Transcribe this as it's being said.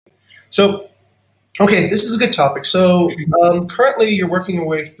So, okay, this is a good topic. So, currently, you're working your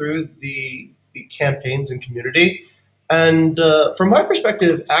way through the campaigns and community, and from my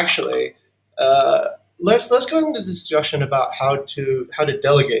perspective, actually, uh, let's go into the discussion about how to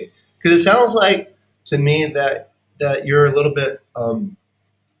delegate, because it sounds like to me that you're a little bit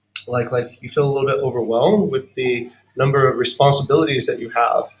like you feel a little bit overwhelmed with the number of responsibilities that you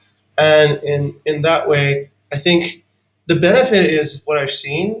have, and in that way, I think the benefit is what I've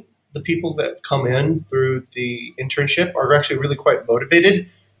seen. The people that come in through the internship are actually really quite motivated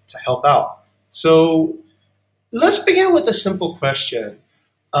to help out. So let's begin with a simple question.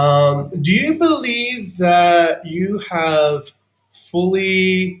 Do you believe that you have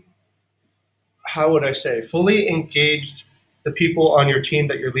fully, how would I say, fully engaged the people on your team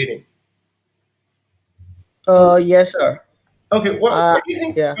that you're leading? Yes, sir. Okay, what, Uh, why do you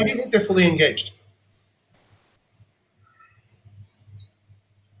think? yeah. Why do you think they're fully engaged?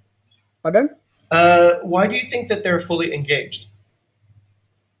 Pardon? Why do you think that they're fully engaged?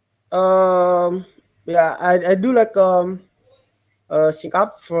 Um, yeah, I do like sync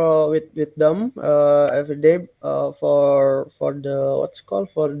up with them every day for the what's called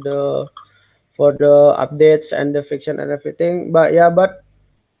for the updates and the fiction and everything. But yeah, but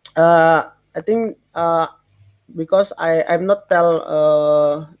I think because I'm not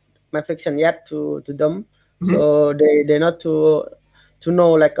tell my fiction yet to them, Mhm. so they not to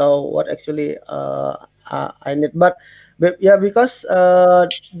know like what actually I need. But yeah, because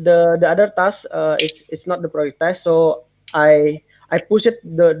the other task it's not the prioritize, so I push it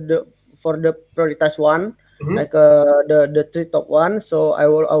the for the prioritize one, Mhm. like the three top one. So I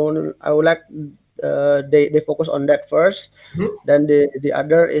will like they focus on that first, Mhm. then the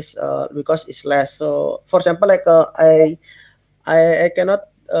other is because it's less. So for example, like I cannot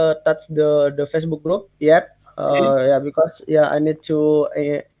touch the Facebook group yet. Mhm. Yeah, because yeah, I need to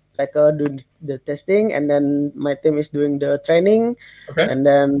like do the testing, and then my team is doing the training, Okay. and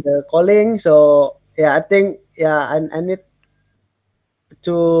then the calling. So yeah, I think yeah, I need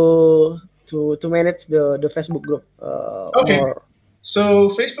to manage the Facebook group Okay. more. So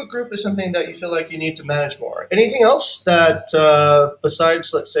Facebook group is something that you feel like you need to manage more. Anything else that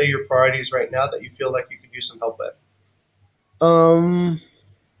besides, let's say, your priorities right now that you feel like you could use some help with? Um,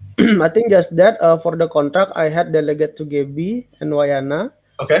 I think just that for the contract, I had delegate to Gaby and Wayana.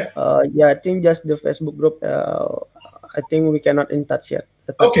 Okay. Yeah, I think just the Facebook group. I think we cannot in touch yet.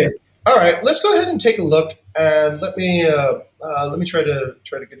 Touch Okay. yet. All right. Let's go ahead and take a look, and let me try to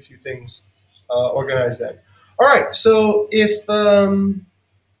get a few things organized then. All right. So if I'm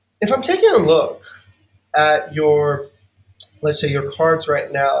taking a look at your, let's say, your cards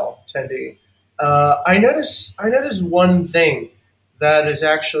right now, Tendi, I notice one thing that is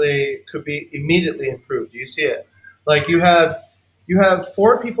actually could be immediately improved. Do you see it? Like you have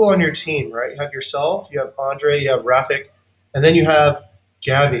four people on your team, right? You have yourself, you have Andre, you have Rafik, and then you have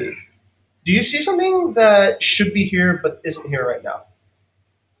Gabby. Do you see something that should be here but isn't here right now?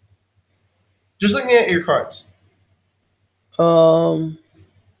 Just looking at your cards. Um,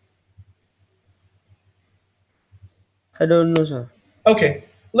 I don't know, sir. Okay,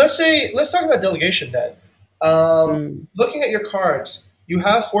 let's talk about delegation then. Mm, Looking at your cards, you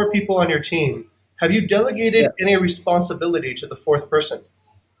have four people on your team. Have you delegated yeah. any responsibility to the fourth person?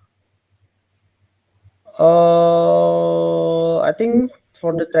 I think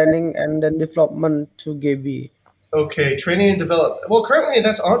for the training and then development to Gaby. Okay, training and develop. Well, currently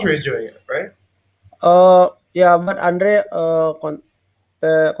that's Andre's doing it, right? Yeah, but Andre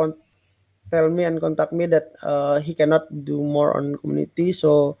tell me and contact me that he cannot do more on community,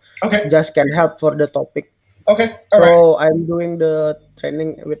 so Okay, just can help for the topic. okay, all right. So I'm doing the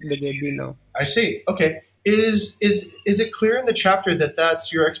training with the Gaby now. I see. Okay, is it clear in the chapter that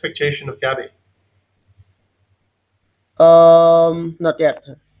that's your expectation of Gabby? Not yet.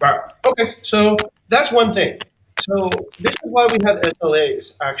 Right. Okay. So that's one thing. So this is why we have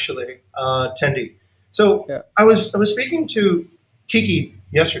SLAs actually, Tendi. So Yeah. I was speaking to Kiki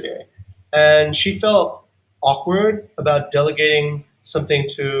yesterday, and she felt awkward about delegating something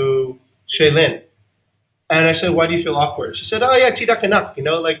to Shaylin. And I said, "Why do you feel awkward?" She said, "Oh yeah, tidak enak.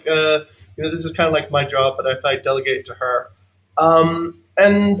 This is kind of like my job, but if I delegate it to her,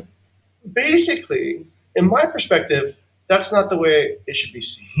 and basically, in my perspective, that's not the way it should be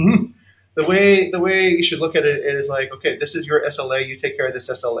seen. The way you should look at it is like, okay, this is your SLA. You take care of this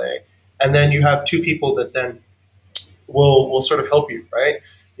SLA, and then you have two people that then will sort of help you, right?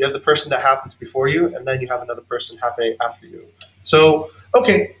 You have the person that happens before you, and then you have another person happening after you. So,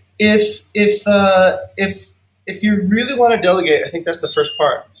 okay, if you really want to delegate, I think that's the first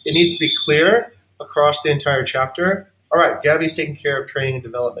part. It needs to be clear across the entire chapter. all right, Gabby's taking care of training and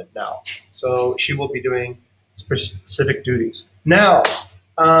development now. So she will be doing specific duties. Now,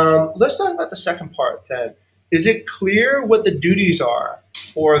 let's talk about the second part then. Is it clear what the duties are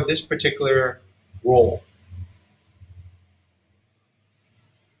for this particular role?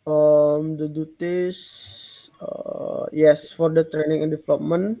 The duties, yes, for the training and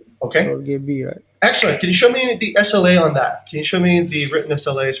development Okay, for GB, right? excellent. Can you show me the SLA on that? Can you show me the written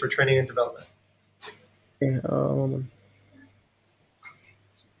SLAs for training and development? Okay, moment.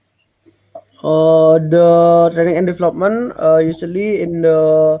 The training and development, usually in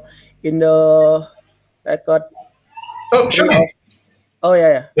the like Oh, show three of. me. Oh yeah,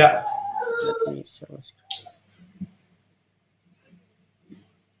 yeah. Yeah. Let me share my screen.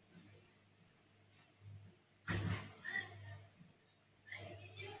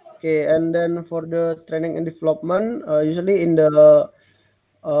 Okay, and then for the training and development, usually in the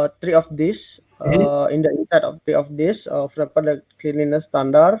three of this, Mhm. in the inside of three of this, for the cleanliness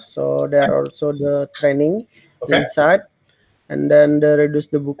standard. So there are also the training Okay. inside, and then they reduce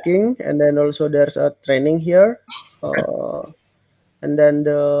the booking, and then also there's a training here, Okay. uh, and then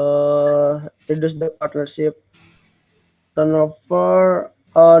the reduce the partnership turnover.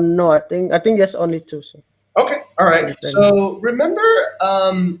 No, I think just only two. So Okay. All for right. the training. So remember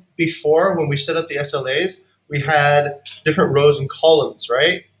before when we set up the SLAs, we had different rows and columns,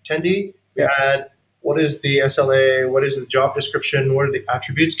 right? Tendi, we Yeah. had what is the SLA, what is the job description, what are the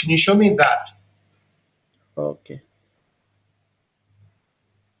attributes? Can you show me that? Okay.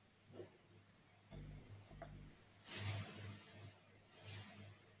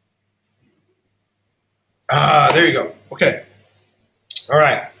 Ah, there you go. Okay. All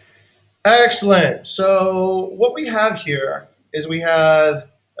right. Excellent. So what we have here is we have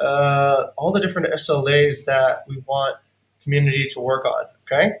all the different SLAs that we want community to work on.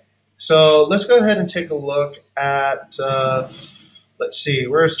 Okay. So let's go ahead and take a look at, let's see,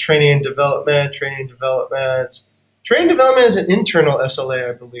 where's training and development? Training and development. Training and development is an internal SLA,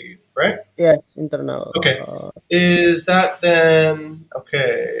 I believe, right? Yes, internal. Okay. Is that then,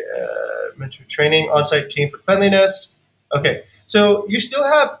 okay, mentor training, on-site team for cleanliness. Okay. So you still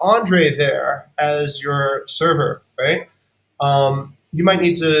have Andre there as your server, right? You might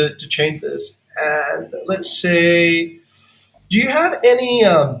need to change this. And let's say, do you have any,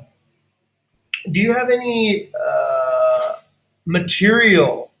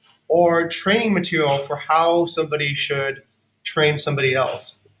 material or training material for how somebody should train somebody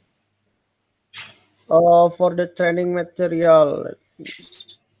else? For the training material, let me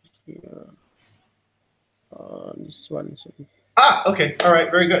see, this one. So, Ah, okay. All right.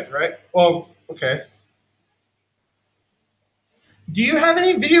 Very good. Right. Well, okay. Do you have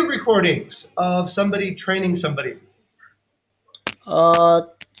any video recordings of somebody training somebody?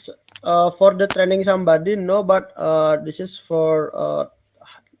 uh, for the training somebody, no, but this is for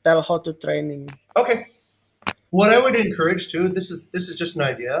tell how to training. Okay. What I would encourage too, this is just an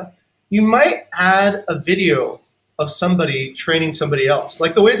idea. You might add a video of somebody training somebody else,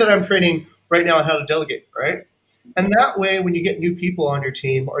 like the way that I'm training right now on how to delegate, right? And that way, when you get new people on your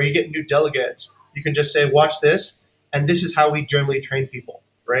team or you get new delegates, you can just say, "Watch this," and this is how we generally train people,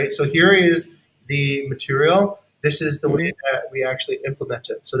 right? So here is the material. This is the way Mhm. that we actually implement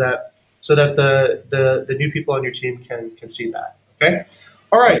it, so that the new people on your team can see that. Okay.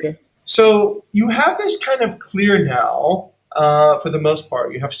 All right. Okay. So you have this kind of clear now, for the most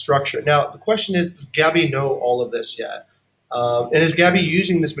part. You have structure. Now, the question is, does Gabby know all of this yet? And is Gabby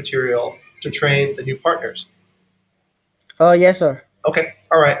using this material to train the new partners? Oh yes, sir. Okay,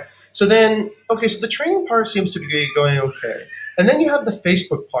 all right. So then, okay, so the training part seems to be going okay. And then you have the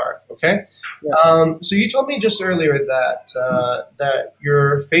Facebook part, okay? Yeah. So you told me just earlier that that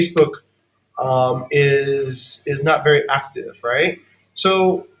your Facebook is not very active, right?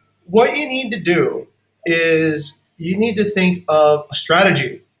 So what you need to do is you need to think of a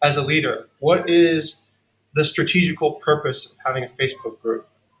strategy as a leader. What is the strategical purpose of having a Facebook group?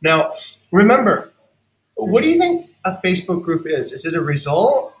 Now, remember, what do you think a Facebook group is? Is it a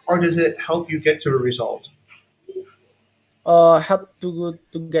result or does it help you get to a result? Help to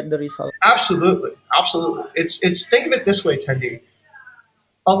get the result. Absolutely, absolutely. It's think of it this way, Tendi.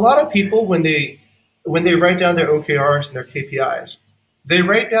 A lot of people when they write down their OKRs and their KPIs, they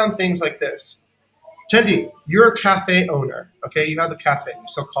write down things like this. Tendi, you're a cafe owner, okay? You have a cafe, you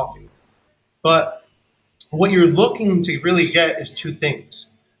sell coffee. But what you're looking to really get is two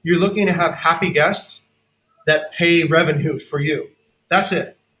things. You're looking to have happy guests that pay revenue for you. That's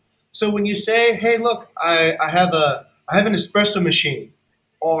it. So when you say, "Hey, look, I have an espresso machine,"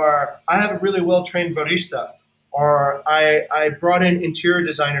 or "I have a really well trained barista," or I brought in interior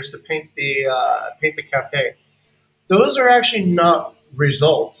designers to paint the cafe," those are actually not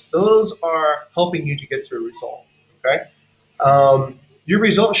results. Those are helping you to get to a result. Okay. Your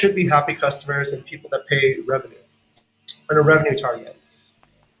result should be happy customers and people that pay revenue and a revenue target.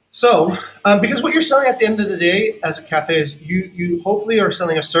 So, because what you're selling at the end of the day as a cafe is you hopefully are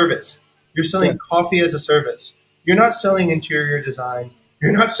selling a service. You're Yeah. selling coffee as a service. You're not selling interior design.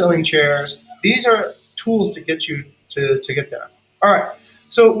 You're not selling chairs. These are tools to get you to get there. All right.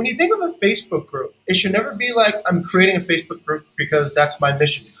 So when you think of a Facebook group, it should never be like I'm creating a Facebook group because that's my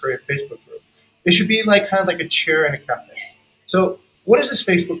mission to create a Facebook group. It should be like kind of like a chair in a cafe. So what is this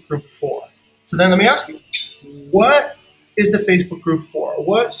Facebook group for? So then let me ask you, what is the Facebook group for?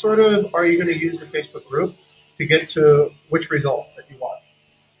 What sort of are you going to use the Facebook group to get to which result that you want?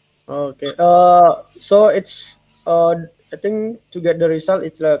 Okay. So it's I think to get the result,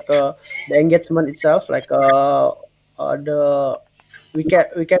 it's like the engagement itself. Like the we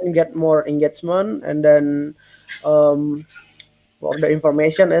can get more engagement, and then um for the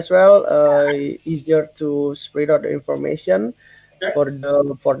information as well, easier to spread out the information Okay.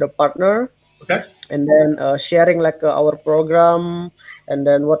 for the partner, Okay. and then sharing like our program, and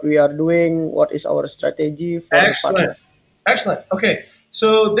then what we are doing, what is our strategy for the Excellent. partner. Excellent. Okay.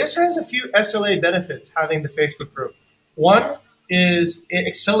 So this has a few SLA benefits having the Facebook group. One is it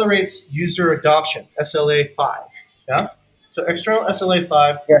accelerates user adoption, SLA 5. Yeah. So external SLA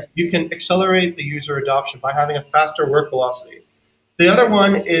 5, Yes. you can accelerate the user adoption by having a faster work velocity. The other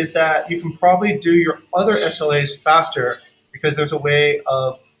one is that you can probably do your other SLAs faster because there's a way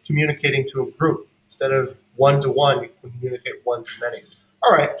of communicating to a group instead of one to one. You can communicate one to many.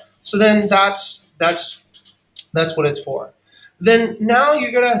 All right. So then that's what it's for. Then now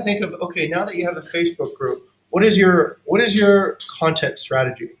you gotta think of, okay, now that you have a Facebook group, what is your content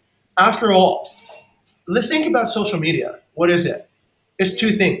strategy? After all, let's think about social media. What is it? It's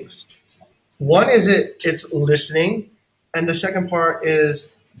two things. One is it's listening, and the second part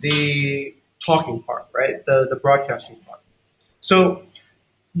is the talking part, right? The broadcasting part. So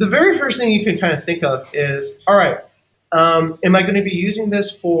the very first thing you can kind of think of is, all right, am I going to be using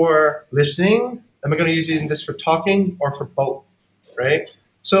this for listening? Am I going to be using this for talking or for both? Right?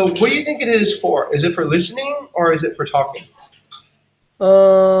 So what do you think it is for? Is it for listening or is it for talking?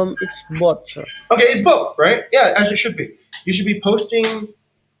 It's both, sir. Okay, it's both, right? Yeah, as it should be. You should be posting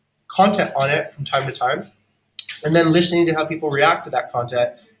content on it from time to time and then listening to how people react to that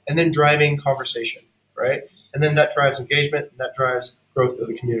content and then driving conversation, right? And then that drives engagement and that drives growth of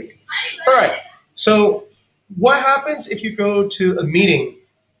the community. All right. So what happens if you go to a meeting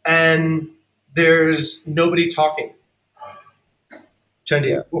and there's nobody talking? Yeah.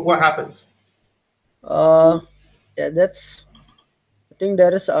 Tendi, what happens? Uh, yeah. That's. I think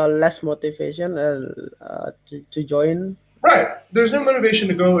there is less motivation to join. Right. There's no motivation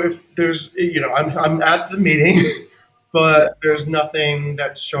to go if I'm at the meeting, Yeah. but there's nothing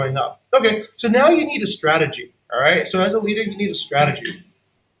that's showing up. Okay. So now you need a strategy. All right. So as a leader, you need a strategy.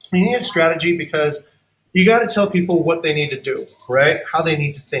 You need a strategy because you got to tell people what they need to do, right? How they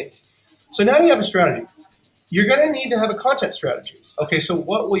need to think. So now you have a strategy. You're going to need to have a content strategy. Okay, so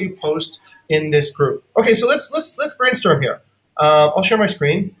what will you post in this group? Okay, so let's brainstorm here. I'll share my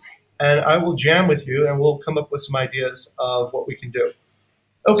screen, and I will jam with you, and we'll come up with some ideas of what we can do.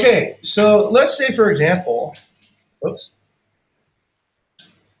 Okay, so let's say, for example, oops.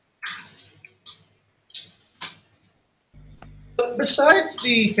 Besides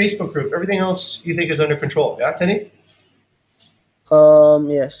the Facebook group, everything else you think is under control, yeah, Tenny?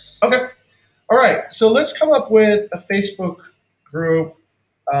 Yes. Okay. All right. So let's come up with a Facebook group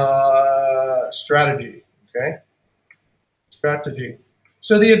strategy. Okay. Strategy.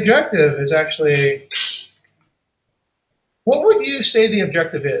 So the objective is actually, what would you say the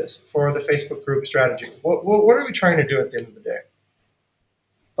objective is for the Facebook group strategy? What are we trying to do at the end of the day?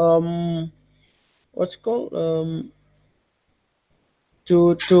 Um, what's it called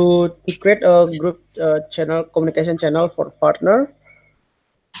to create a group channel communication channel for partner,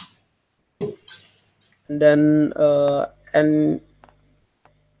 and then and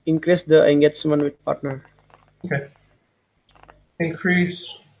increase the engagement with partner. Okay.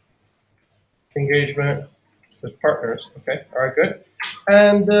 Increase engagement with partners. Okay. All right. Good.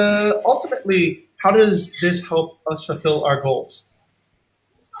 And ultimately, how does this help us fulfill our goals?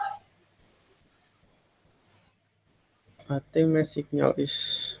 I think my signal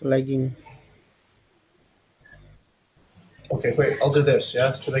is lagging. Okay. Wait. I'll do this.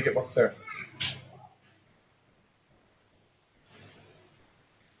 Yeah, to make it more clear.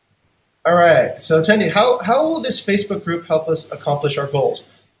 All right. So, Tendi, how will this Facebook group help us accomplish our goals?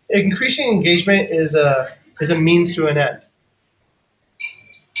 Increasing engagement is a means to an end.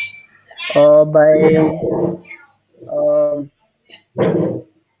 By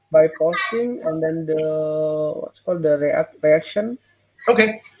by posting, and then the what's called the reaction.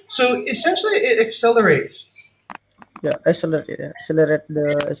 Okay, so essentially it accelerates. Yeah, accelerate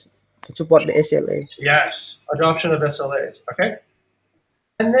to support the SLA. Yes, adoption of SLAs. Okay,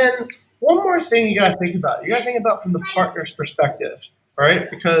 and then one more thing you got to think about. You got to think about from the partner's perspective, right?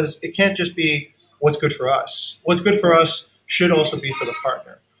 Because it can't just be what's good for us. What's good for us should also be for the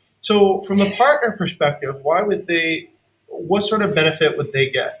partner. So from the partner perspective, why would they? What sort of benefit would they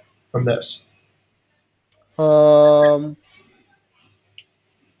get from this? Um,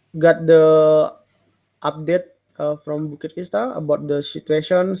 got the update from Bukit Vista about the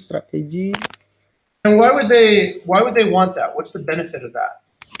situation strategy And why would they want that? What's the benefit of that?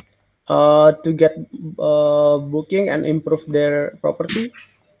 to get booking and improve their property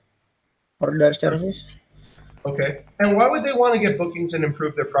or their service Okay. And why would they want to get bookings and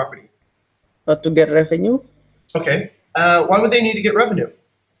improve their property? to get revenue Okay. Why would they need to get revenue?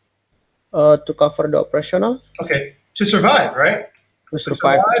 to cover the operational Okay. To survive, right? to To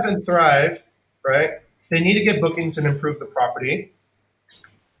survive. survive and thrive, right? They need to get bookings and improve the property.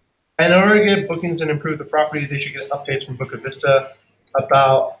 And in order to get bookings and improve the property, they should get updates from Bukit Vista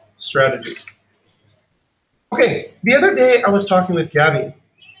about strategy. Okay. The other day I was talking with Gabby,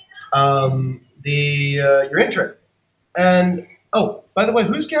 your intern, and oh, by the way,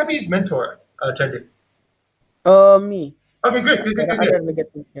 who's Gabby's mentor? Tendi. Me. Okay, great, good, good, good, good. Other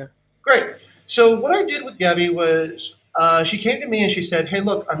negative, yeah. Great. So what I did with Gabby was she came to me and she said, "Hey,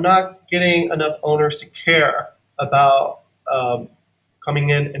 look, I'm not getting enough owners to care about coming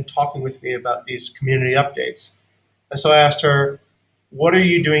in and talking with me about these community updates." And so I asked her, "What are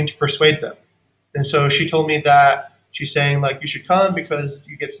you doing to persuade them?" And so she told me that she's saying like you should come because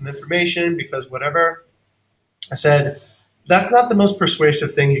you get some information because whatever. I said, that's not the most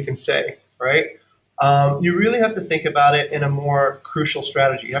persuasive thing you can say, right? You really have to think about it in a more crucial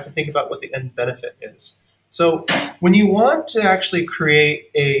strategy. You have to think about what the end benefit is. So when you want to actually create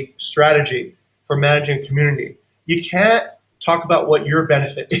a strategy for managing a community, you can't talk about what your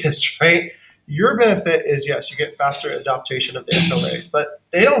benefit is, right? Your benefit is, yes, you get faster adaptation of the SLAs, but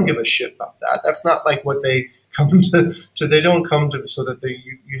they don't give a shit about that. That's not like what they come to they don't come to so that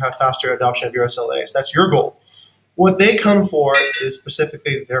you have faster adoption of your SLAs. That's your goal. What they come for is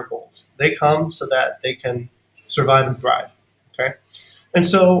specifically their goals. They come so that they can survive and thrive. Okay? And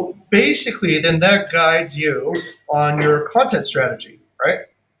so basically then that guides you on your content strategy, right?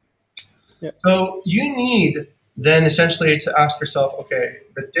 Yeah. So you need then essentially to ask yourself, okay,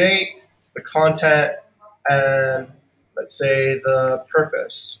 the date, the content, and let's say the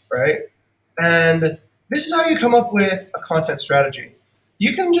purpose, right? And this is how you come up with a content strategy.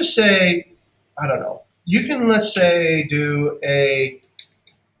 You can just say, I don't know, you can, let's say, do a,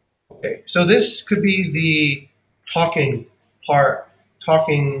 okay, so this could be the talking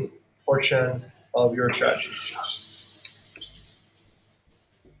talking portion of your strategy.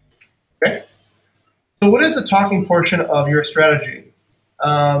 Okay? So what is the talking portion of your strategy?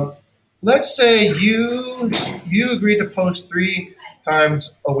 Let's say you agree to post 3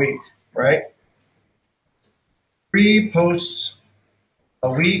 times a week, right? 3 posts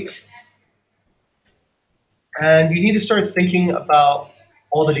a week, and you need to start thinking about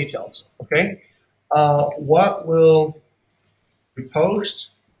all the details. Okay, what will you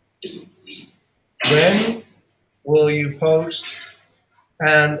post? When will you post?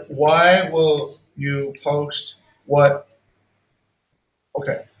 And why will you post what?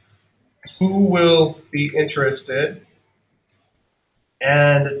 Okay, who will be interested?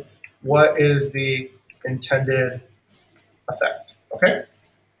 And what is the intended effect? Okay.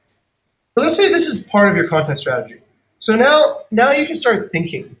 So let's say this is part of your content strategy. So now you can start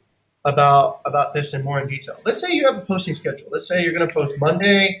thinking about this in more in detail. Let's say you have a posting schedule. Let's say you're going to post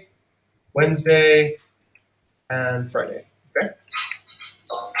Monday, Wednesday, and Friday. Okay.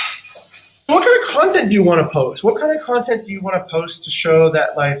 What kind of content do you want to post? What kind of content do you want to post to show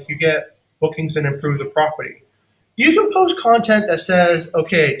that like you get bookings and improve the property? You can post content that says,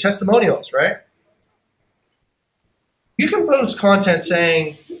 okay, testimonials, right? You can post content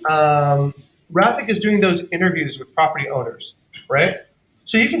saying, Rafik is doing those interviews with property owners, right?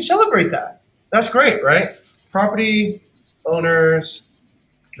 So you can celebrate that. That's great, right? Property owners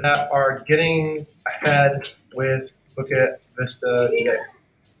that are getting ahead with Bukit Vista today,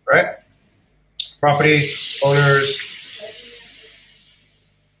 right? Property owners,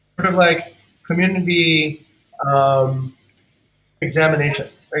 sort of like community examination,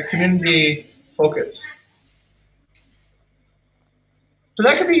 right? Community focus. So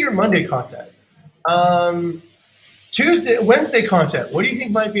that could be your Monday content. Wednesday content. What do you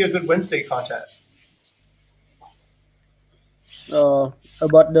think might be a good Wednesday content? uh,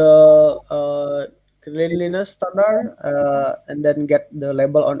 about the cleanliness standard, and then get the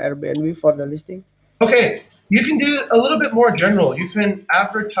label on Airbnb for the listing. Okay, you can do a little bit more general. You can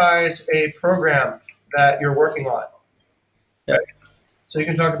advertise a program that you're working on. Yeah. So you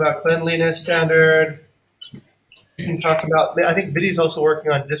can talk about cleanliness standard. You can talk about, I think Vidi's also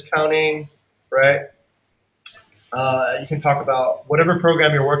working on discounting, right? You can talk about whatever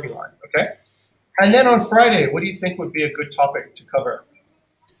program you're working on, okay? And then on Friday, what do you think would be a good topic to cover?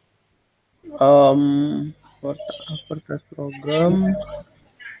 For advertise program.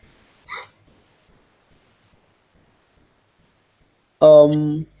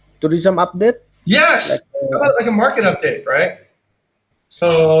 Tourism update. Like Yes! How about like a market update, right?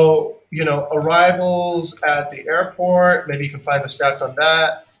 So, arrivals at the airport, maybe you can find the stats on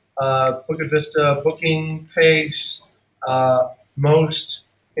that. Bukit Vista booking pace, most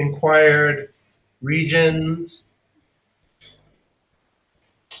inquired regions,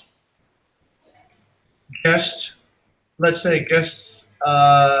 guest, let's say guest,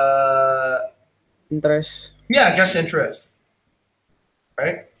 interest. yeah, guest interest,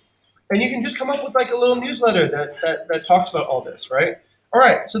 right? And you can just come up with like a little newsletter that talks about all this, right? All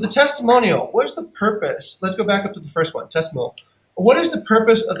right, so the testimonial, what is the purpose? Let's go back up to the first one, testimonial. What is the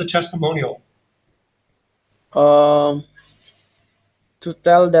purpose of the testimonial? Um, to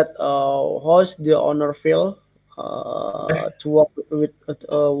tell that how's the owner feel to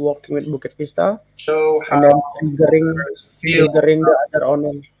working with Bukit Vista, Show and how then feel. triggering the other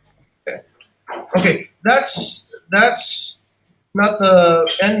owner. Okay, okay, that's not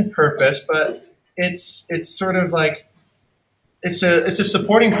the end purpose, but it's sort of like it's a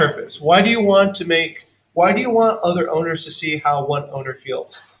supporting purpose. Why do you want other owners to see how one owner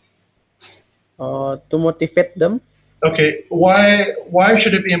feels? To motivate them, Okay, why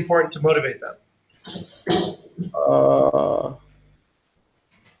should it be important to motivate them? uh,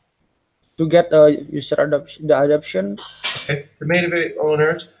 to get user adoption. Okay, to motivate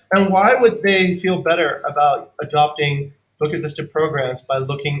owners, and why would they feel better about adopting Bukit Vista programs by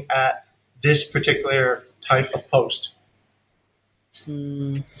looking at this particular type of post?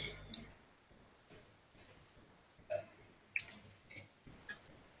 Hmm,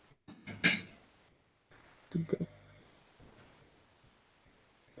 to get,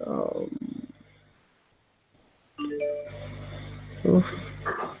 um,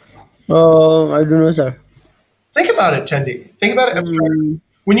 I don't know, sir. Think about it, Tendi. Think about it abstractly. Hmm,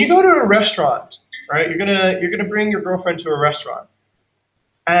 When you go to a restaurant, right? You're gonna bring your girlfriend to a restaurant,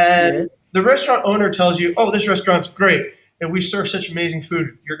 yes. and the restaurant owner tells you, "Oh, this restaurant's great, and we serve such amazing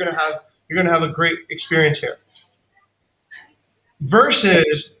food. You're gonna have a great experience here."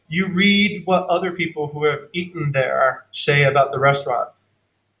 Versus you read what other people who have eaten there say about the restaurant.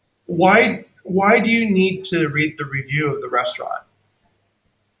 Why do you need to read the review of the restaurant?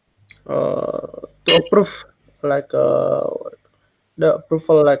 To approve, like the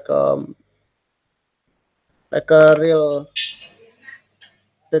approval, like a real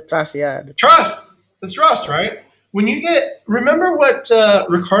the trust. Yeah, the trust. Trust. It's trust, right? Remember what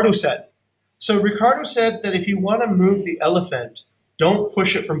Ricardo said. So Ricardo said that if you want to move the elephant, don't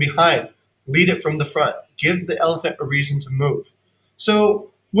push it from behind, lead it from the front. Give the elephant a reason to move.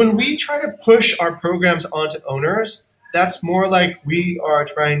 So when we try to push our programs onto owners, that's more like we are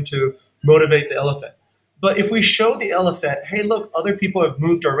trying to motivate the elephant. But if we show the elephant, hey, look, other people have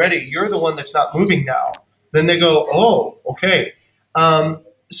moved already. You're the one that's not moving now. Then they go, oh, okay.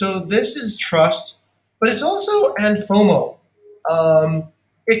 So this is trust, but it's also and FOMO.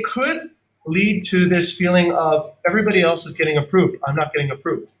 It could lead to this feeling of everybody else is getting approved. I'm not getting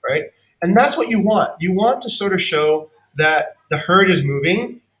approved, right? And that's what you want. You want to sort of show that the herd is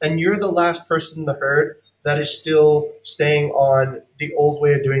moving and you're the last person in the herd that is still staying on the old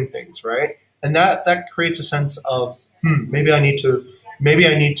way of doing things, right? And that creates a sense of maybe I need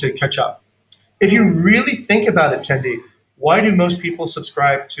to catch up. If you really think about it, Tendi, why do most people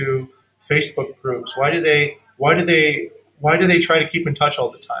subscribe to Facebook groups? Why do they try to keep in touch all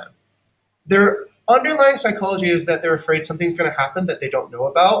the time? Their underlying psychology is that they're afraid something's going to happen that they don't know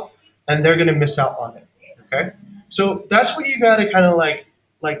about, and they're going to miss out on it. Okay, so that's what you got to kind of like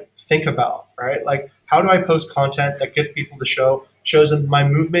think about, right? Like, how do I post content that gets people to shows that my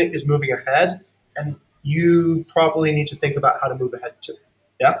movement is moving ahead, and you probably need to think about how to move ahead too.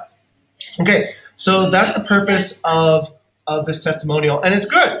 Yeah. Okay, so that's the purpose of this testimonial, and it's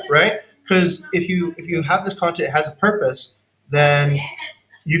good, right? Because if you have this content, it has a purpose, then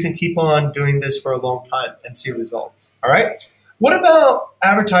you can keep on doing this for a long time and see results. All right. What about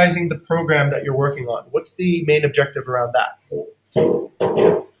advertising the program that you're working on? What's the main objective around that?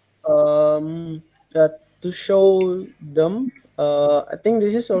 Um, that to show them. I think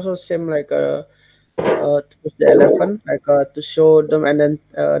this is also same like to push the 11, like to show them and then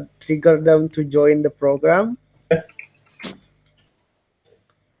trigger them to join the program,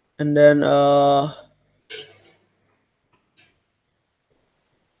 and then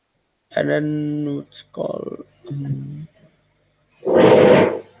what's called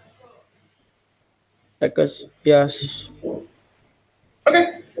like a yes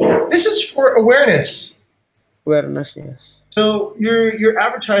Okay, this is for awareness. awareness. Yes. So you're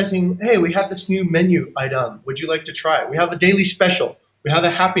advertising, hey, we have this new menu item. Would you like to try it? We have a daily special. We have a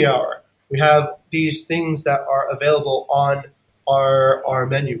happy hour. We have these things that are available on our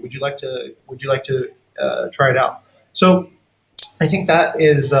menu. Would you like to try it out? So I think that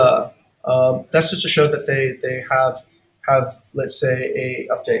is that's just to show that they have, let's say, a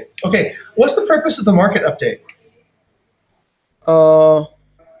update. Okay, what's the purpose of the market update? Uh,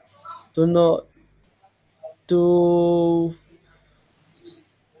 to know to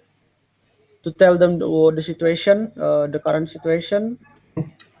tell them the situation, the current situation,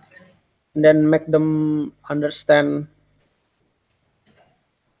 and then make them understand.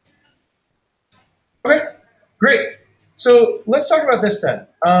 Okay, great. So let's talk about this then.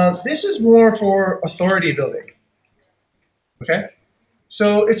 This is more for authority building. Okay,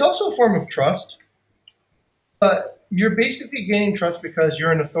 so it's also a form of trust, but you're basically gaining trust because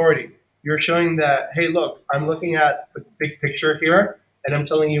you're an authority. You're showing that, hey, look, I'm looking at the big picture here, and I'm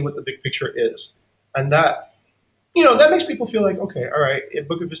telling you what the big picture is, and that makes people feel like, okay, all right,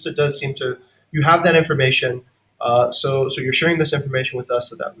 Bukit Vista does seem to you have that information, so you're sharing this information with us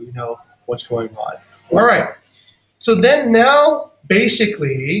so that we know what's going on. All right. So then now,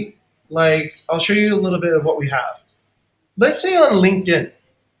 basically, like I'll show you a little bit of what we have. Let's say on LinkedIn.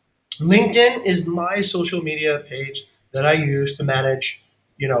 LinkedIn is my social media page that I use to manage,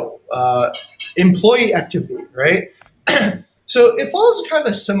 employee activity, right? So it follows kind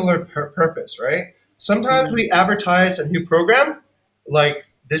of a similar purpose, right? Sometimes Mm, we advertise a new program, like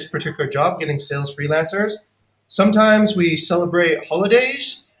this particular job, getting sales freelancers. Sometimes we celebrate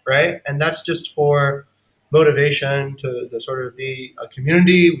holidays, right? And that's just for motivation to sort of be a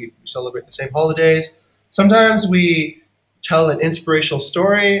community. We celebrate the same holidays. Sometimes we tell an inspirational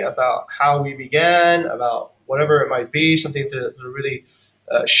story about how we began, about whatever it might be, something to really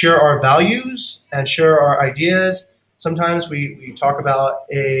share our values and share our ideas. Sometimes we talk about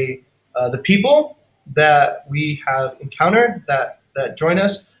the people that we have encountered that join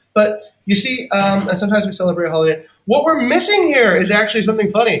us. But you see, and sometimes we celebrate a holiday. What we're missing here is actually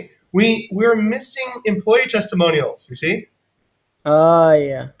something funny. We're missing employee testimonials. You see,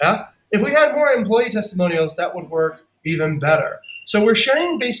 yeah. yeah. If we had more employee testimonials, that would work even better. So we're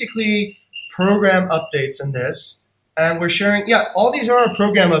sharing basically program updates in this, and we're sharing, yeah, all these are our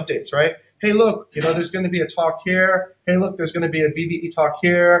program updates, right? Hey, look, there's going to be a talk here. Hey, look, there's going to be a BVE talk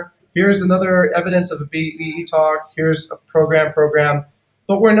here. Here's another evidence of a BVE talk. Here's a program.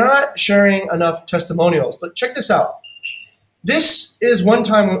 But we're not sharing enough testimonials. But check this out. This is one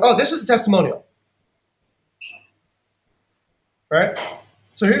time, this is a testimonial, right?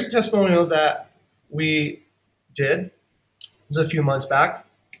 So here's a testimonial that we did. This is a few months back.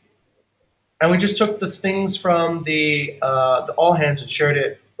 And we just took the things from the all hands and shared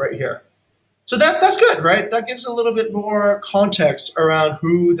it right here. So that's good, right? That gives a little bit more context around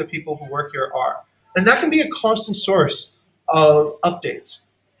who the people who work here are. And that can be a constant source of updates.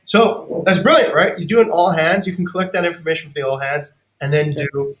 So that's brilliant, right? You do an all hands, you can collect that information from the all hands and then Yeah.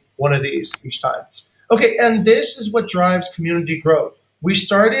 do one of these each time. Okay, and this is what drives community growth. We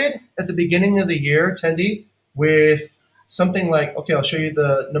started at the beginning of the year, Tendi, with something like, okay, I'll show you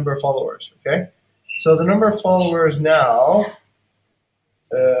the number of followers, okay? So the number of followers now,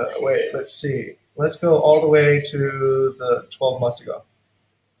 wait, let's see. Let's go all the way to the 12 months ago.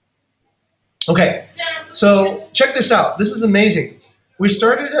 Okay, so check this out. This is amazing. We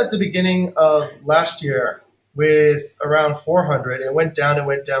started at the beginning of last year with around 400. It went down, it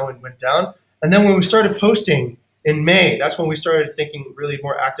went down, it went down. And then when we started posting in May, that's when we started thinking really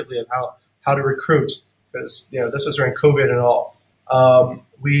more actively of how to recruit, because this was during COVID and all.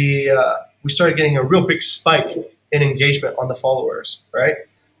 We started getting a real big spike in engagement on the followers, right?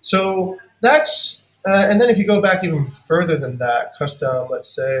 So that's and then if you go back even further than that, custom,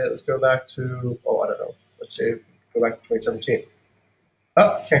 let's go back to, I don't know, let's say go back to 2017.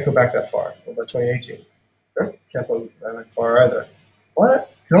 Oh, can't go back that far. What about 2018? Can't go back that far either.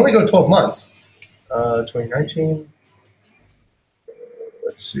 What? You can only go 12 months. 2019.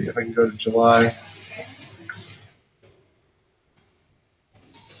 Let's see if I can go to July.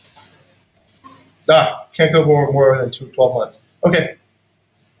 Can't go more than 12 months. Okay.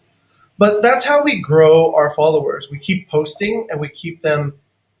 But that's how we grow our followers. We keep posting and we keep them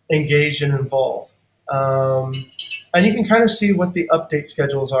engaged and involved. Um, and you can kind of see what the update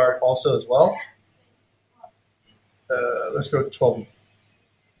schedules are also as well. Let's go to 12.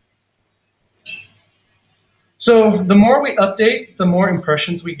 So the more we update, the more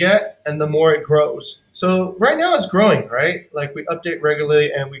impressions we get, and the more it grows. So right now it's growing, right? Like we update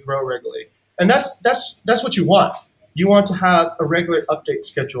regularly and we grow regularly, and that's what you want. You want to have a regular update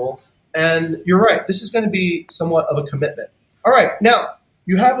schedule, and you're right. This is going to be somewhat of a commitment. All right, now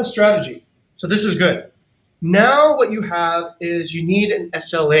you have a strategy, so this is good. Now what you have is you need an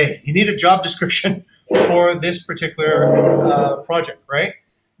SLA. You need a job description for this particular project, right?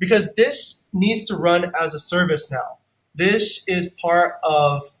 Because this needs to run as a service now. This is part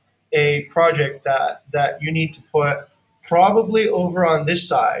of a project that you need to put probably over on this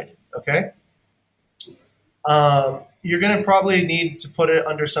side, okay? You're going to probably need to put it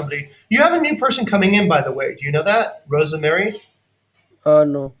under somebody. You have a new person coming in, by the way. Do you know that, Rosemary?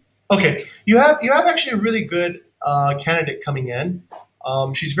 No. Okay, you have actually a really good candidate coming in.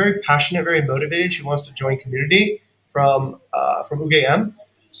 She's very passionate, very motivated. She wants to join community from UGM.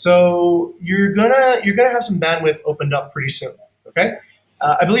 So you're gonna have some bandwidth opened up pretty soon. Okay,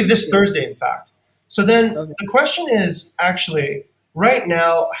 I believe this Thursday, in fact. So then the question is actually right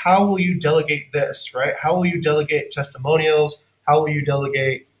now, how will you delegate this? Right? How will you delegate testimonials? How will you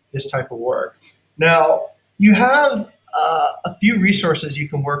delegate this type of work? Now you have a few resources you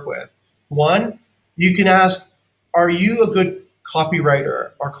can work with. One, you can ask, are you a good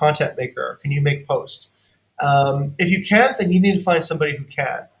copywriter or content maker? Can you make posts? If you can't, then you need to find somebody who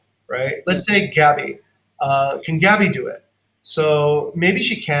can, right? Let's say Gabby. Can Gabby do it? So maybe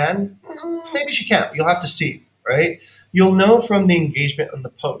she can, maybe she can't. You'll have to see, right? You'll know from the engagement on the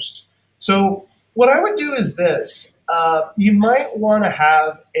post. So what I would do is this. You might want to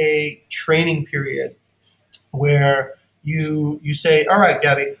have a training period where you say, all right,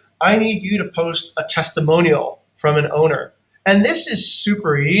 Gabby, I need you to post a testimonial from an owner. And this is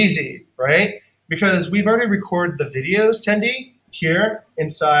super easy, right? Because we've already recorded the videos, Tendi, here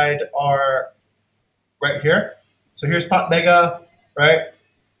inside our, right here. So here's Pot Mega, right?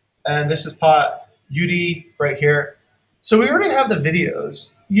 And this is Pot UD right here. So we already have the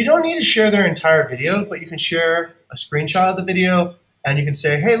videos. You don't need to share their entire video, but you can share a screenshot of the video and you can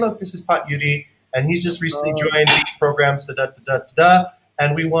say, hey, look, this is Pot UD. And he's just recently joined these programs,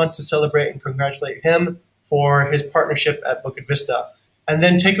 and we want to celebrate and congratulate him for his partnership at Bukit Vista. And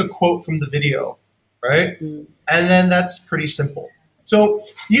then take a quote from the video, right? And then that's pretty simple. So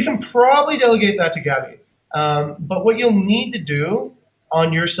you can probably delegate that to Gabby. But what you'll need to do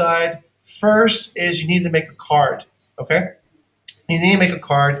on your side first is you need to make a card, okay? You need to make a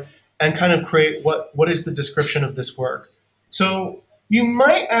card and kind of create what is the description of this work. So you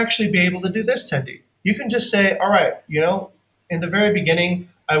might actually be able to do this, Tendi. You can just say, all right, in the very beginning,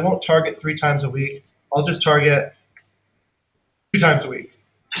 I won't target 3 times a week. I'll just target 2 times a week,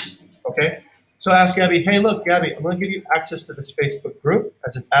 okay? So ask Gabby, hey, look, Gabby, I'm going to give you access to this Facebook group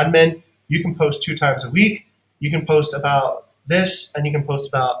as an admin. You can post 2 times a week. You can post about this, and you can post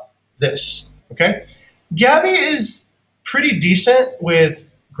about this, okay? Gabby is pretty decent with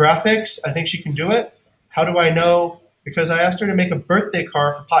graphics. I think she can do it. How do I know? Because I asked her to make a birthday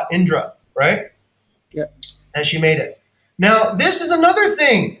card for Pot Indra, right? Yeah. And she made it. Now, this is another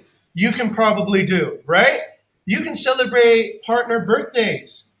thing you can probably do, right? You can celebrate partner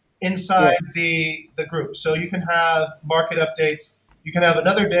birthdays inside the group. So you can have market updates. You can have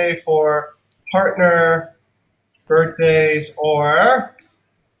another day for partner birthdays or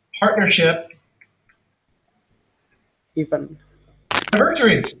partnership Even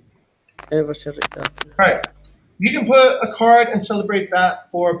anniversaries. anniversary. Right. You can put a card and celebrate that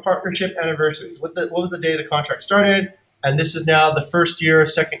for partnership anniversaries. What was the day the contract started? And this is now the 1st year,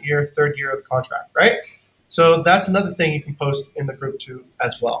 2nd year, 3rd year of the contract, right? So that's another thing you can post in the group too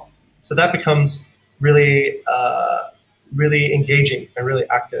as well. So that becomes really, really engaging and really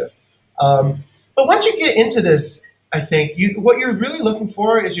active. But once you get into this, I think what you're really looking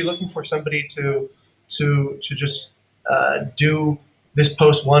for is you're looking for somebody to just do this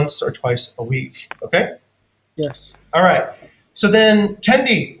post once or twice a week, okay? Yes. All right. So then,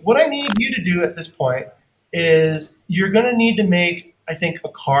 Tendi, what I need you to do at this point is you're going to need to make, I think, a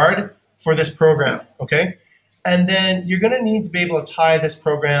card for this program, okay? And then you're going to need to be able to tie this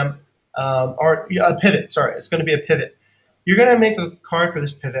program, or a pivot, sorry, it's going to be a pivot. You're going to make a card for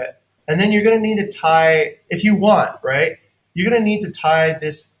this pivot, and then you're going to need to tie, if you want, right, you're going to need to tie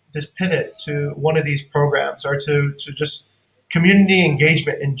this pivot to one of these programs or to just community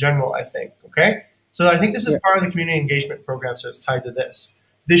engagement in general, I think, okay? So I think this is part of the community engagement program, so it's tied to this.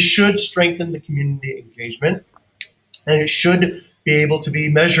 This should strengthen the community engagement, and it should be able to be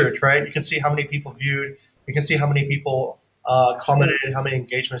measured, right? You can see how many people viewed, you can see how many people commented, how many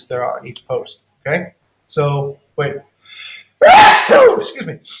engagements there are on each post, okay? So, wait. Excuse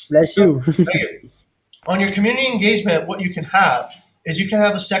me. Bless you. Thank you. On your community engagement, what you can have is you can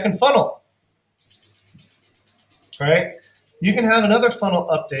have a second funnel, right? You can have another funnel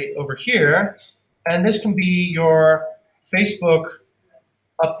update over here, and this can be your Facebook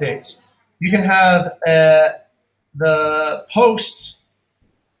updates. You can have the posts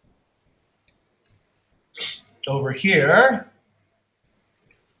over here,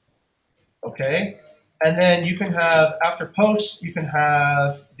 okay? And then you can have, after posts, you can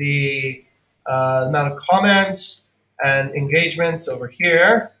have the amount of comments and engagements over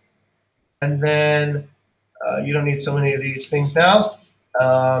here. And then you don't need so many of these things now.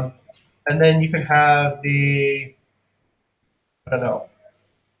 And then you can have the, I don't know,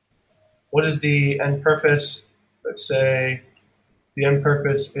 what is the end purpose? Let's say the end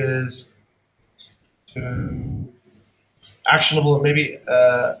purpose is to actionable, maybe,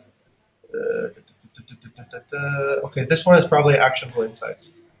 okay, this one is probably actionable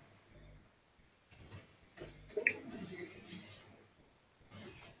insights.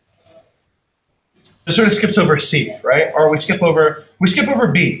 It sort of skips over C, right? Or we skip over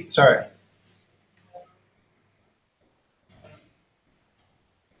B, sorry.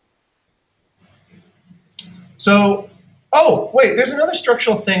 So, oh, wait, there's another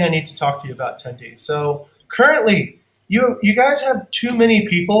structural thing I need to talk to you about, Tendi. So currently, you guys have too many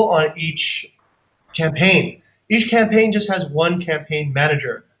people on each campaign. Each campaign just has one campaign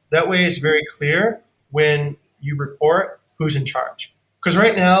manager. That way it's very clear when you report who's in charge. Because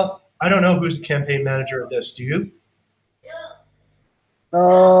right now, I don't know who's the campaign manager of this. Do you?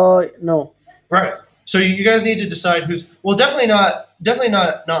 No. Right. So you guys need to decide who's, well, definitely not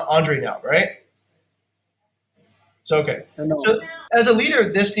Andre now, right? So, okay. No. So as a leader,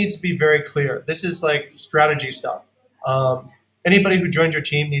 this needs to be very clear. This is like strategy stuff. Anybody who joins your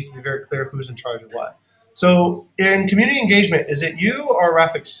team needs to be very clear who's in charge of what. So in community engagement, is it you or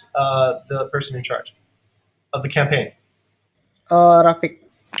Rafik's the person in charge of the campaign? Rafik.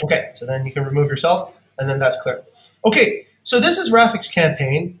 Okay, so then you can remove yourself, and then that's clear. Okay, so this is Rafik's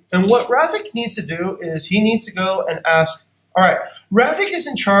campaign, and what Rafik needs to do is he needs to go and ask, all right, Rafik is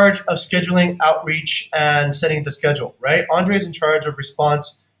in charge of scheduling outreach and setting the schedule, right? Andre is in charge of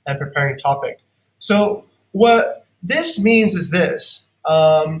response and preparing topic. So what this means is this.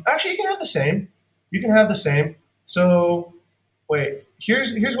 Actually, you can have the same. You can have the same. So wait,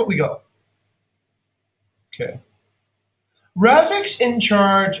 here's what we go. Okay. Rafik's in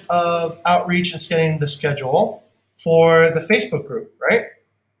charge of outreach and setting the schedule for the Facebook group, right?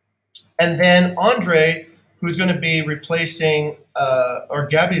 And then Andre, who's going to be replacing, or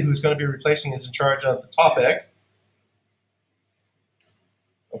Gabby, who's going to be replacing, is in charge of the topic.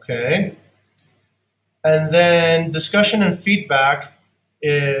 Okay. And then discussion and feedback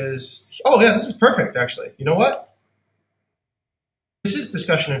is, oh yeah, this is perfect actually. You know what? This is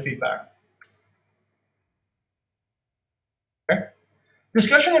discussion and feedback. Okay.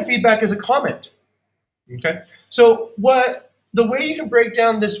 Discussion and feedback is a comment. Okay. So the way you can break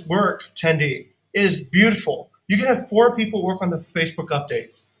down this work, Tendi, is beautiful. You can have 4 people work on the Facebook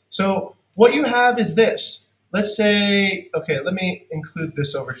updates. So what you have is this. Let's say, okay, let me include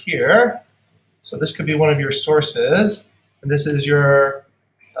this over here. So this could be one of your sources, and this is your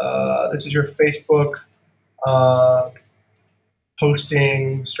Facebook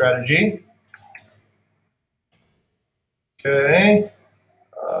posting strategy. Okay.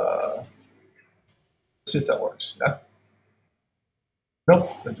 Let's see if that works. Yeah.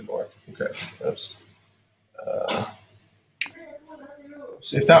 Nope, that didn't work. Okay. Oops. Let's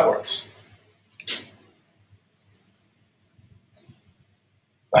see if that works.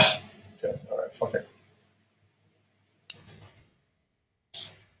 Ah, okay. All right. Fuck it.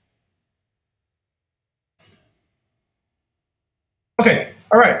 Okay.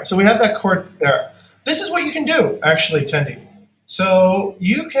 All right. So we have that chord there. This is what you can do, actually, Tendi. So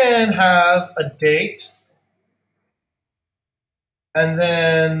you can have a date, and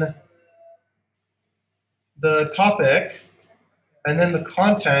then the topic, and then the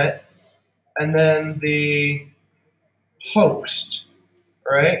content, and then the post,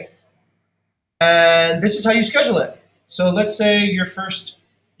 right? And this is how you schedule it. So let's say you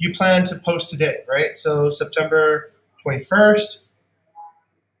plan to post today, right? So September 21st,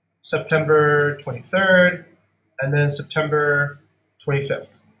 September 23rd, and then September 25th,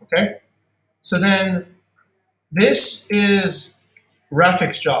 okay? So then this is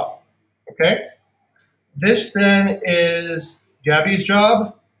Rafik's job, okay? This then is Gabby's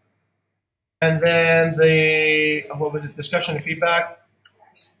job. And then the, what was it, discussion and feedback.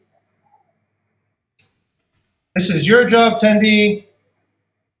 This is your job, Tendi.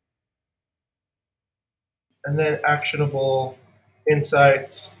 And then actionable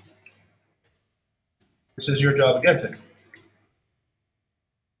insights. This is your job again, Tendi.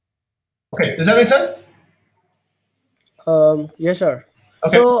 Okay, does that make sense? Yes, sir.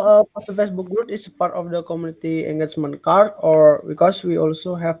 Okay. So the Facebook group is part of the community engagement card, or because we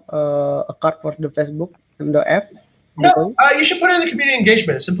also have a card for the Facebook and the app? No, you should put it in the community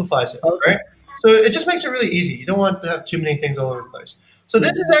engagement. It simplifies it, Okay. right? So it just makes it really easy. You don't want to have too many things all over the place. So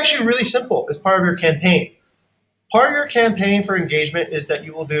this is actually really simple as part of your campaign. Part of your campaign for engagement is that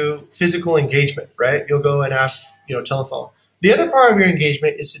you will do physical engagement, right? You'll go and ask, telephone. The other part of your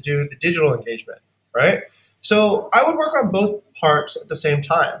engagement is to do the digital engagement, right? So I would work on both parts at the same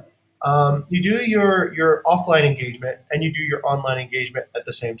time. You do your offline engagement and you do your online engagement at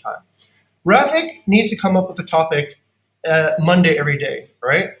the same time. Rafik needs to come up with a topic Monday every day,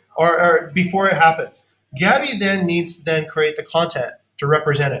 right? Or before it happens. Gabby then needs to then create the content to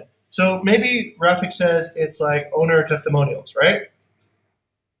represent it. So maybe Rafik says it's like owner testimonials, right?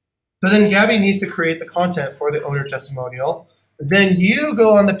 So then Gabby needs to create the content for the owner testimonial. Then you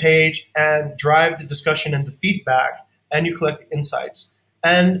go on the page and drive the discussion and the feedback, and you collect the insights.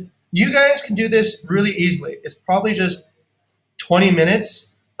 And you guys can do this really easily. It's probably just 20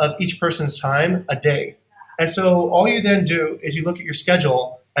 minutes of each person's time a day. And so all you then do is you look at your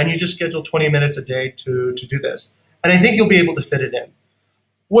schedule and you just schedule 20 minutes a day to do this. And I think you'll be able to fit it in.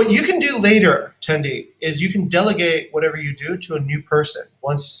 What you can do later, Tendi, is you can delegate whatever you do to a new person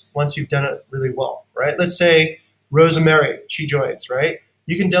once you've done it really well, right? Let's say Rosemary, she joins, right?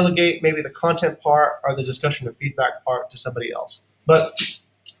 You can delegate maybe the content part or the discussion and feedback part to somebody else. But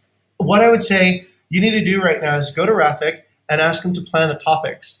what I would say you need to do right now is go to Rafik and ask him to plan the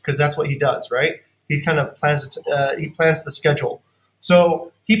topics, because that's what he does, right? He kind of plans it. He plans the schedule.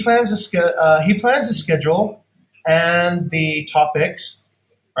 So he plans the schedule and the topics,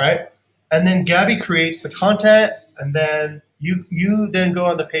 right? And then Gabby creates the content, and then you then go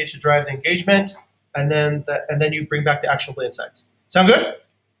on the page to drive the engagement, and then you bring back the actionable insights. Sound good?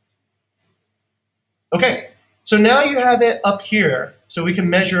 Okay. So now you have it up here, so we can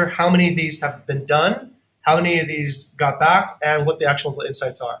measure how many of these have been done, how many of these got back, and what the actionable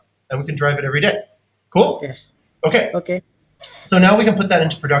insights are. And we can drive it every day. Cool? Yes. Okay. Okay. So now we can put that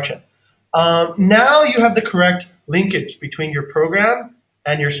into production. Now you have the correct linkage between your program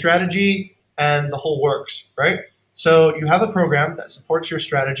and your strategy and the whole works, right? So you have a program that supports your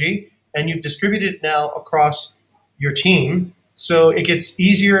strategy, and you've distributed it now across your team, so it gets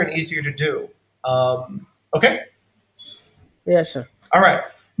easier and easier to do. Okay? Yes, sir. All right.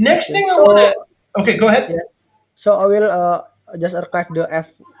 Next thing I So- want to... Okay, go ahead. Yeah. So I will just archive the F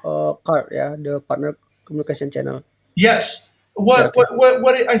card, yeah, the partner communication channel. Yes. What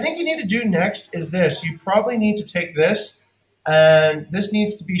I think you need to do next is this. You probably need to take this, and this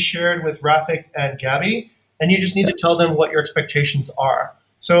needs to be shared with Rafik and Gabby, and you just need to tell them what your expectations are.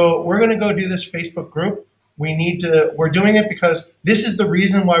 So we're going to go do this Facebook group. We're doing it because this is the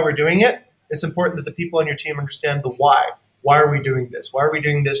reason why we're doing it. It's important that the people on your team understand the why. Why are we doing this? Why are we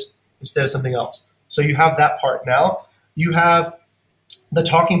doing this instead of something else? So you have that part now. You have the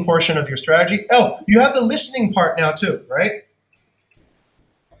talking portion of your strategy. Oh, you have the listening part now too, right?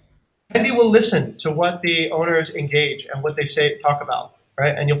 Andy will listen to what the owners engage and what they talk about,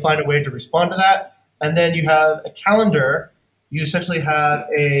 right? And you'll find a way to respond to that. And then you have a calendar. You essentially have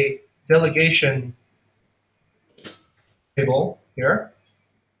a delegation table here.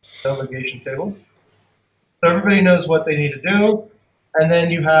 Delegation table. So everybody knows what they need to do. And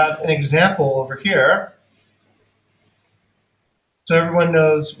then you have an example over here. So everyone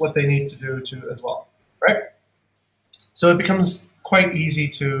knows what they need to do too as well, right? So it becomes quite easy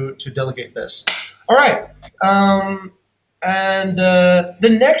to delegate this. All right.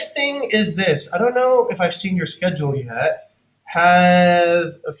 The next thing is this. I don't know if I've seen your schedule yet.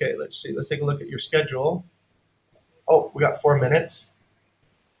 Okay, let's see. Let's take a look at your schedule. Oh, we got 4 minutes.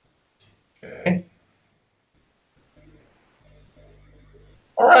 Okay.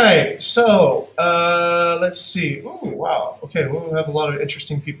 All right, so let's see. Ooh, wow. Okay, we'll have a lot of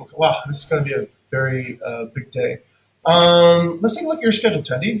interesting people. Wow, this is going to be a very big day. Let's take a look at your schedule,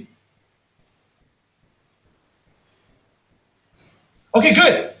 Tendi. Okay,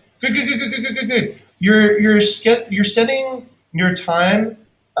 good. Good. You're setting your time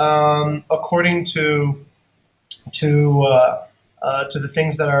according to the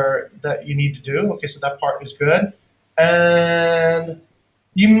things that you need to do. Okay, so that part is good. And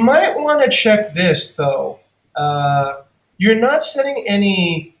you might want to check this though. you're not setting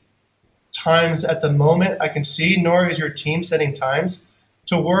any times at the moment I can see, nor is your team setting times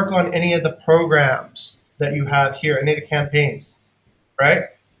to work on any of the programs that you have here, any of the campaigns, right?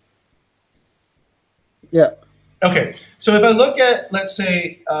 Yeah. Okay, so if I look at, let's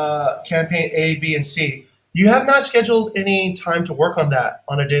say, campaign A, B, and C, you have not scheduled any time to work on that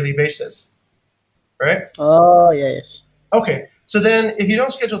on a daily basis, right? Oh, yeah, yes. Okay, so then if you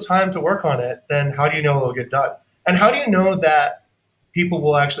don't schedule time to work on it, then how do you know it'll get done? And how do you know that people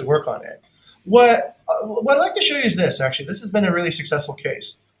will actually work on it? What I'd like to show you is this, actually. This has been a really successful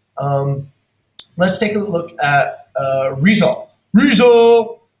case. Let's take a look at Resol.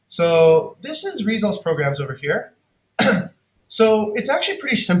 Resol! So this is Resol's programs over here. So it's actually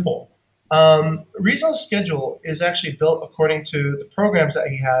pretty simple. Resol's schedule is actually built according to the programs that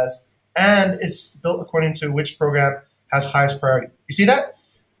he has, and it's built according to which program has highest priority. You see that?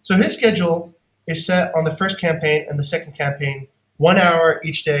 So his schedule is set on the first campaign and the second campaign, 1 hour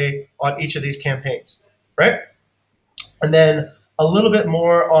each day on each of these campaigns, right? And then a little bit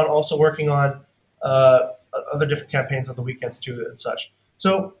more on also working on other different campaigns on the weekends too and such.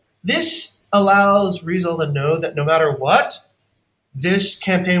 So this allows Resol to know that no matter what, this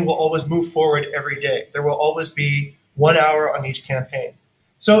campaign will always move forward every day. There will always be 1 hour on each campaign.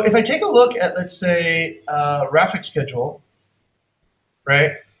 So if I take a look at, let's say, Rafik's schedule,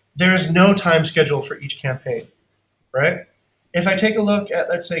 right, there's no time schedule for each campaign, right? If I take a look at,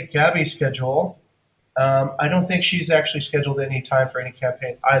 let's say, Gabby's schedule, I don't think she's actually scheduled any time for any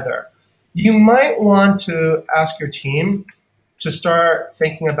campaign either. You might want to ask your team to start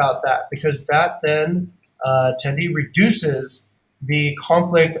thinking about that, because that then, Tendi, reduces the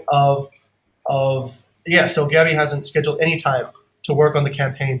conflict of yeah, so Gabby hasn't scheduled any time to work on the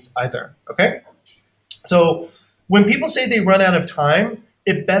campaigns either, okay? So when people say they run out of time,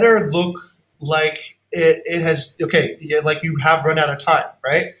 it better look like it has, okay, like you have run out of time,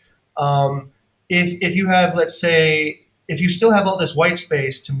 right? If you have, let's say, if you still have all this white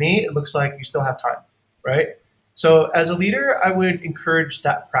space, to me, it looks like you still have time, right? So as a leader, I would encourage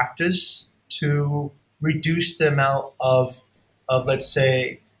that practice to reduce the amount of let's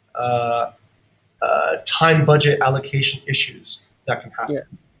say, time budget allocation issues that can happen. Yeah.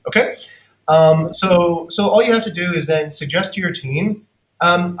 Okay? So all you have to do is then suggest to your team.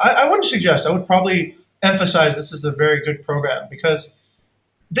 I wouldn't suggest, I would probably emphasize this is a very good program, because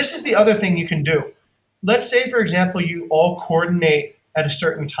this is the other thing you can do. Let's say, for example, you all coordinate at a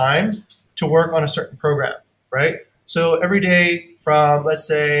certain time to work on a certain program, right? So every day from, let's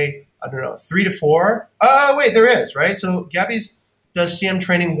say, I don't know, 3 to 4. Oh, wait, there is, right? So Gabby's does CM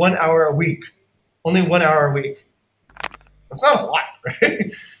training 1 hour a week, only 1 hour a week. That's not a lot,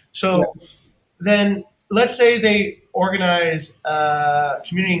 right? So then let's say they organize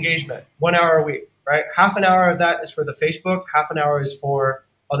community engagement, 1 hour a week, right? Half an hour of that is for the Facebook, half an hour is for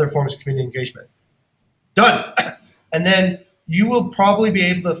other forms of community engagement. Done. And then you will probably be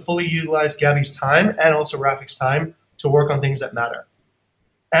able to fully utilize Gabby's time and also Rafik's time to work on things that matter.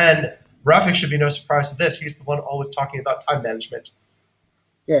 And Rafik should be no surprise to this. He's the one always talking about time management.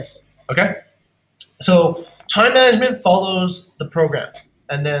 Yes. Okay? So time management follows the program.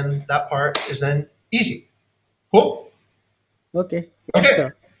 And then that part is then easy. Cool? Okay. Okay. Yes,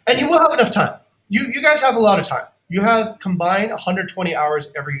 sir. And you will have enough time. You guys have a lot of time. You have combined 120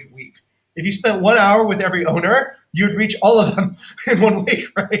 hours every week. If you spent 1 hour with every owner, you'd reach all of them in 1 week,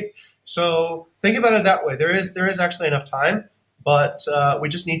 right? So think about it that way. There is actually enough time, but we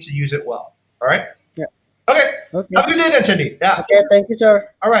just need to use it well. All right? Yeah. Okay. Okay. Have a good day then, Tendi. Yeah. Okay. Thank you, sir.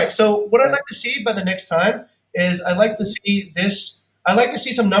 All right. So what I'd like to see by the next time is I'd like to see this. I'd like to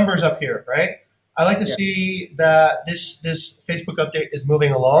see some numbers up here, right? I'd like to see that this Facebook update is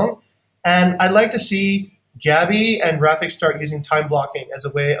moving along. And I'd like to see Gabby and Rafik start using time blocking as a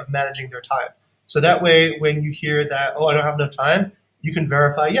way of managing their time. So that way, when you hear that, oh, I don't have enough time, you can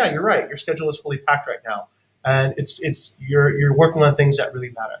verify, yeah, you're right. Your schedule is fully packed right now. And you're working on things that really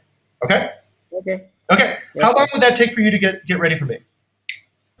matter. Okay? Okay. Okay. Yeah. How long would that take for you to get ready for me?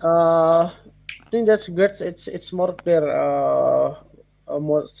 I think that's great. It's more clear.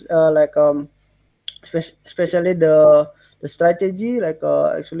 More like especially the strategy. Like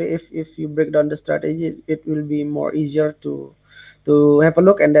actually, if you break down the strategy, it will be more easier to have a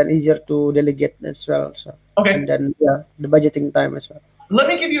look, and then easier to delegate as well. So Okay. and then the budgeting time as well. Let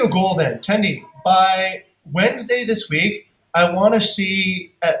me give you a goal then. Tendi, by Wednesday this week, I want to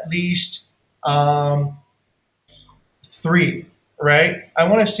see at least 3, right? I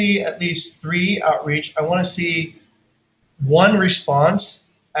want to see at least 3 outreach. I want to see 1 response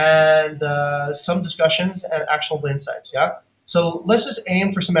and some discussions and actionable insights, yeah? So let's just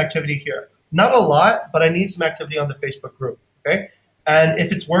aim for some activity here. not a lot, but I need some activity on the Facebook group. Okay. And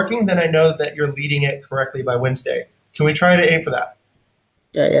if it's working, then I know that you're leading it correctly by Wednesday. Can we try to aim for that?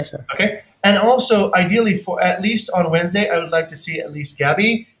 Yeah, yes, sir. Okay. And also, ideally, for at least on Wednesday, I would like to see at least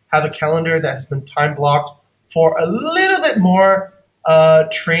Gabby have a calendar that has been time blocked for a little bit more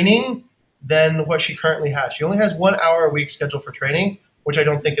training than what she currently has. She only has 1 hour a week scheduled for training, which I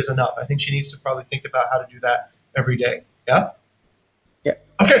don't think is enough. I think she needs to probably think about how to do that every day. Yeah? Yeah.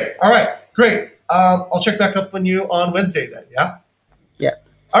 Okay. All right. Great. I'll check back up on you on Wednesday then. Yeah? Yeah.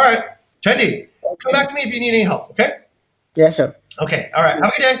 All right. Tendi, come Okay. back to me if you need any help. Okay? Yes, sir. Okay. All right.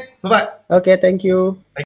 Have a good day. Bye-bye. Okay, thank you.